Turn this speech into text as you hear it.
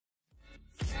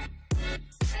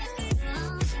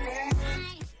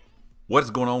What is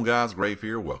going on, guys? Grave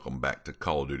here. Welcome back to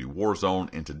Call of Duty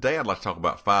Warzone. And today I'd like to talk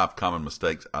about 5 common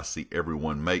mistakes I see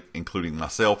everyone make, including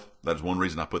myself. That is one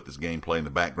reason I put this gameplay in the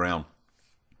background.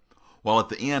 While at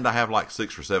the end I have like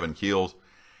 6 or 7 kills,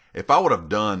 if I would have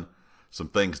done some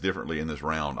things differently in this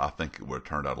round, I think it would have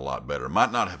turned out a lot better.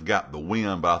 Might not have got the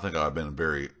win, but I think I've been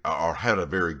had a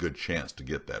very good chance to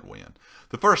get that win.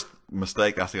 The first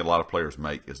mistake I see a lot of players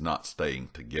make is not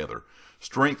staying together.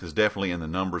 Strength is definitely in the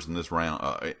numbers in this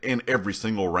round, in every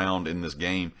single round in this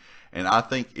game. And I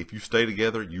think if you stay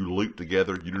together, you loot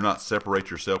together, you do not separate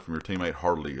yourself from your teammate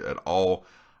hardly at all,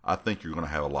 I think you're going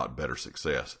to have a lot better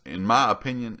success. In my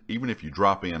opinion, even if you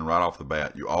drop in right off the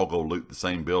bat, you all go loot the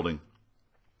same building,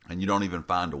 and you don't even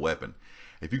find a weapon.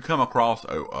 If you come across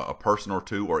a person or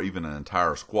two, or even an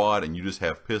entire squad, and you just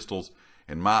have pistols,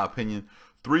 in my opinion,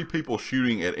 3 people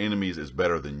shooting at enemies is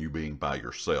better than you being by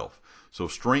yourself. So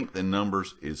strength in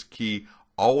numbers is key.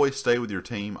 Always stay with your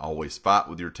team. Always fight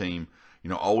with your team.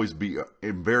 Always be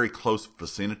in very close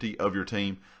vicinity of your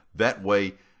team. That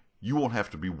way, you won't have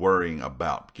to be worrying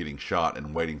about getting shot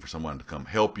and waiting for someone to come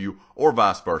help you, or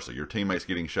vice versa. Your teammate's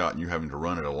getting shot and you having to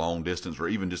run at a long distance, or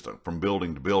even just from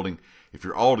building to building. If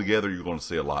you're all together, you're going to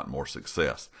see a lot more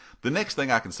success. The next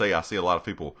thing I can say I see a lot of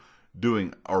people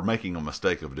doing, or making a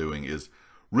mistake of doing, is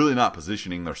really not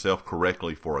positioning themselves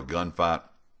correctly for a gunfight.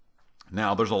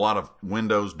 Now, there's a lot of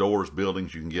windows, doors,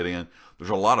 buildings you can get in. There's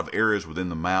a lot of areas within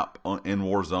the map in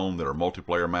Warzone that are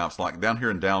multiplayer maps. Like down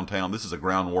here in downtown, this is a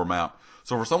ground war map.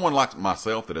 So for someone like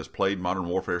myself that has played Modern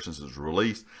Warfare since its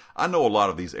release, I know a lot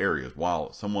of these areas.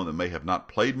 While someone that may have not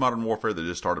played Modern Warfare, that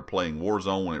just started playing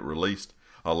Warzone when it released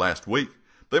last week,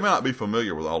 they may not be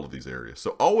familiar with all of these areas.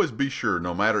 So always be sure,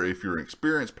 no matter if you're an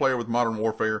experienced player with Modern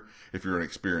Warfare, if you're an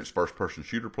experienced first-person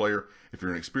shooter player, if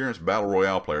you're an experienced Battle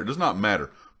Royale player, it does not matter.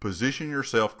 Position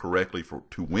yourself correctly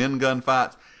to win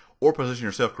gunfights, or position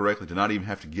yourself correctly to not even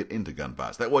have to get into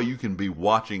gunfights. That way you can be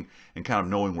watching and kind of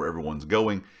knowing where everyone's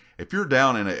going. If you're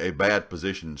down in a bad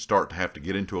position and start to have to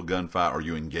get into a gunfight, or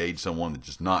you engage someone that's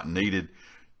just not needed,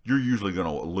 you're usually going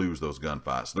to lose those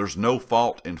gunfights. There's no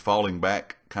fault in falling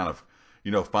back, kind of,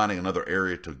 finding another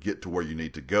area to get to where you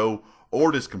need to go,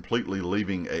 or just completely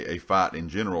leaving a fight in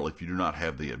general if you do not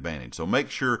have the advantage. So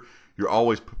make sure you're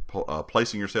always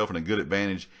placing yourself in a good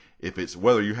advantage, if it's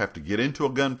whether you have to get into a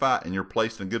gunfight and you're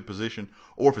placed in a good position,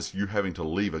 or if it's you having to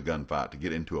leave a gunfight to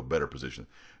get into a better position.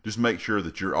 Just make sure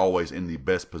that you're always in the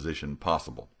best position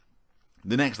possible.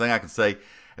 The next thing I can say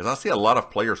is I see a lot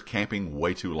of players camping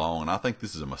way too long, and I think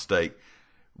this is a mistake.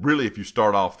 Really, if you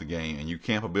start off the game and you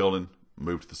camp a building,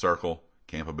 move to the circle,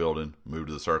 camp a building, move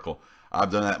to the circle.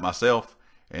 I've done that myself,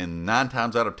 and 9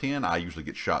 times out of 10, I usually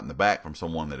get shot in the back from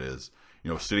someone that is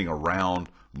sitting around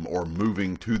or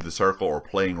moving to the circle or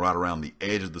playing right around the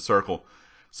edge of the circle.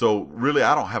 So really,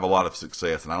 I don't have a lot of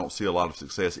success, and I don't see a lot of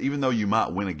success, even though you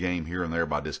might win a game here and there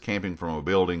by just camping from a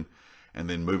building and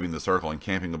then moving the circle and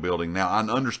camping a building. Now, I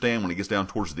understand when it gets down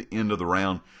towards the end of the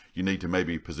round, you need to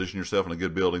maybe position yourself in a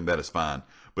good building. That is fine.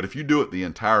 But if you do it the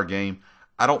entire game,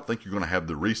 I don't think you're going to have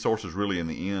the resources really in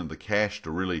the end, the cash to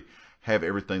really have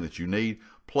everything that you need.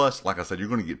 Plus, like I said, you're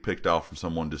going to get picked off from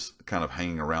someone just kind of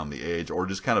hanging around the edge, or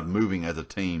just kind of moving as a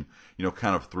team,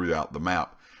 kind of throughout the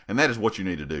map. And that is what you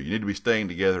need to do. You need to be staying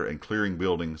together and clearing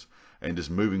buildings and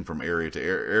just moving from area to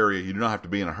area. You do not have to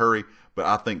be in a hurry, but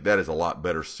I think that is a lot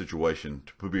better situation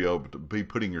to be able to be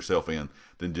putting yourself in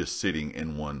than just sitting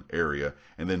in one area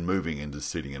and then moving and just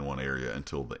sitting in one area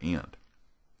until the end.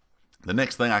 The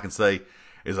next thing I can say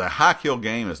is a high kill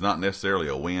game is not necessarily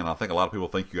a win. I think a lot of people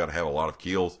think you got to have a lot of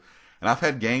kills. And I've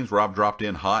had games where I've dropped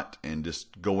in hot and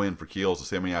just go in for kills to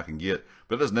see how many I can get,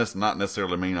 but it does not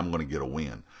necessarily mean I'm going to get a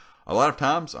win. A lot of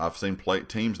times I've seen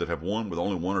teams that have won with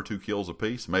only 1 or 2 kills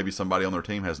apiece. Maybe somebody on their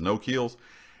team has no kills.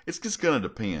 It's just going to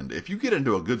depend. If you get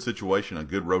into a good situation, a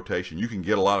good rotation, you can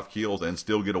get a lot of kills and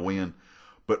still get a win.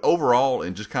 But overall,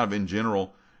 and just kind of in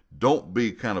general, don't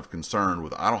be kind of concerned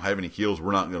with, I don't have any kills,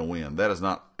 we're not going to win. That is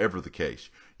not ever the case.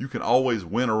 You can always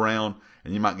win a round,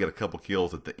 and you might get a couple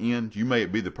kills at the end. You may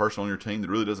be the person on your team that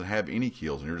really doesn't have any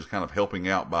kills, and you're just kind of helping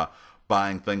out by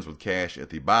buying things with cash at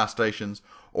the buy stations,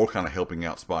 or kind of helping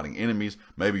out spotting enemies.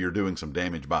 Maybe you're doing some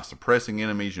damage by suppressing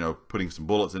enemies, putting some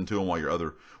bullets into them while your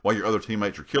other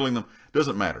teammates are killing them.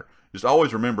 Doesn't matter. Just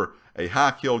always remember, a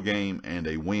high kill game and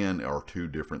a win are 2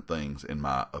 different things, in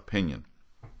my opinion.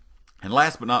 And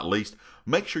last but not least,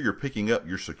 make sure you're picking up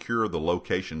your secure the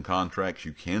location contracts.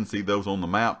 You can see those on the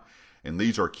map, and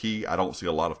these are key. I don't see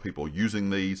a lot of people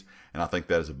using these, and I think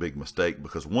that is a big mistake,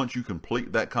 because once you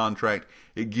complete that contract,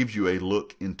 it gives you a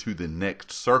look into the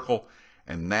next circle,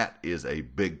 and that is a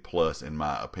big plus in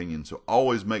my opinion. So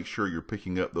always make sure you're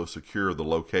picking up those secure the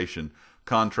location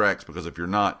contracts, because if you're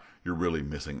not, you're really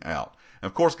missing out. And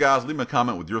of course, guys, leave me a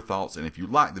comment with your thoughts, and if you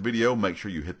like the video, make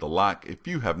sure you hit the like. If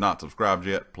you have not subscribed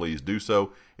yet, please do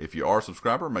so. If you are a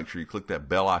subscriber, make sure you click that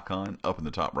bell icon up in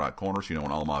the top right corner so you know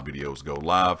when all my videos go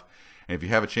live. And if you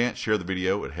have a chance, share the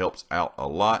video. It helps out a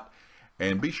lot.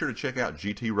 And be sure to check out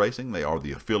GT Racing. They are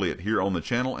the affiliate here on the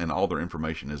channel, and all their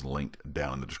information is linked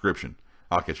down in the description.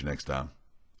 I'll catch you next time.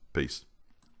 Peace.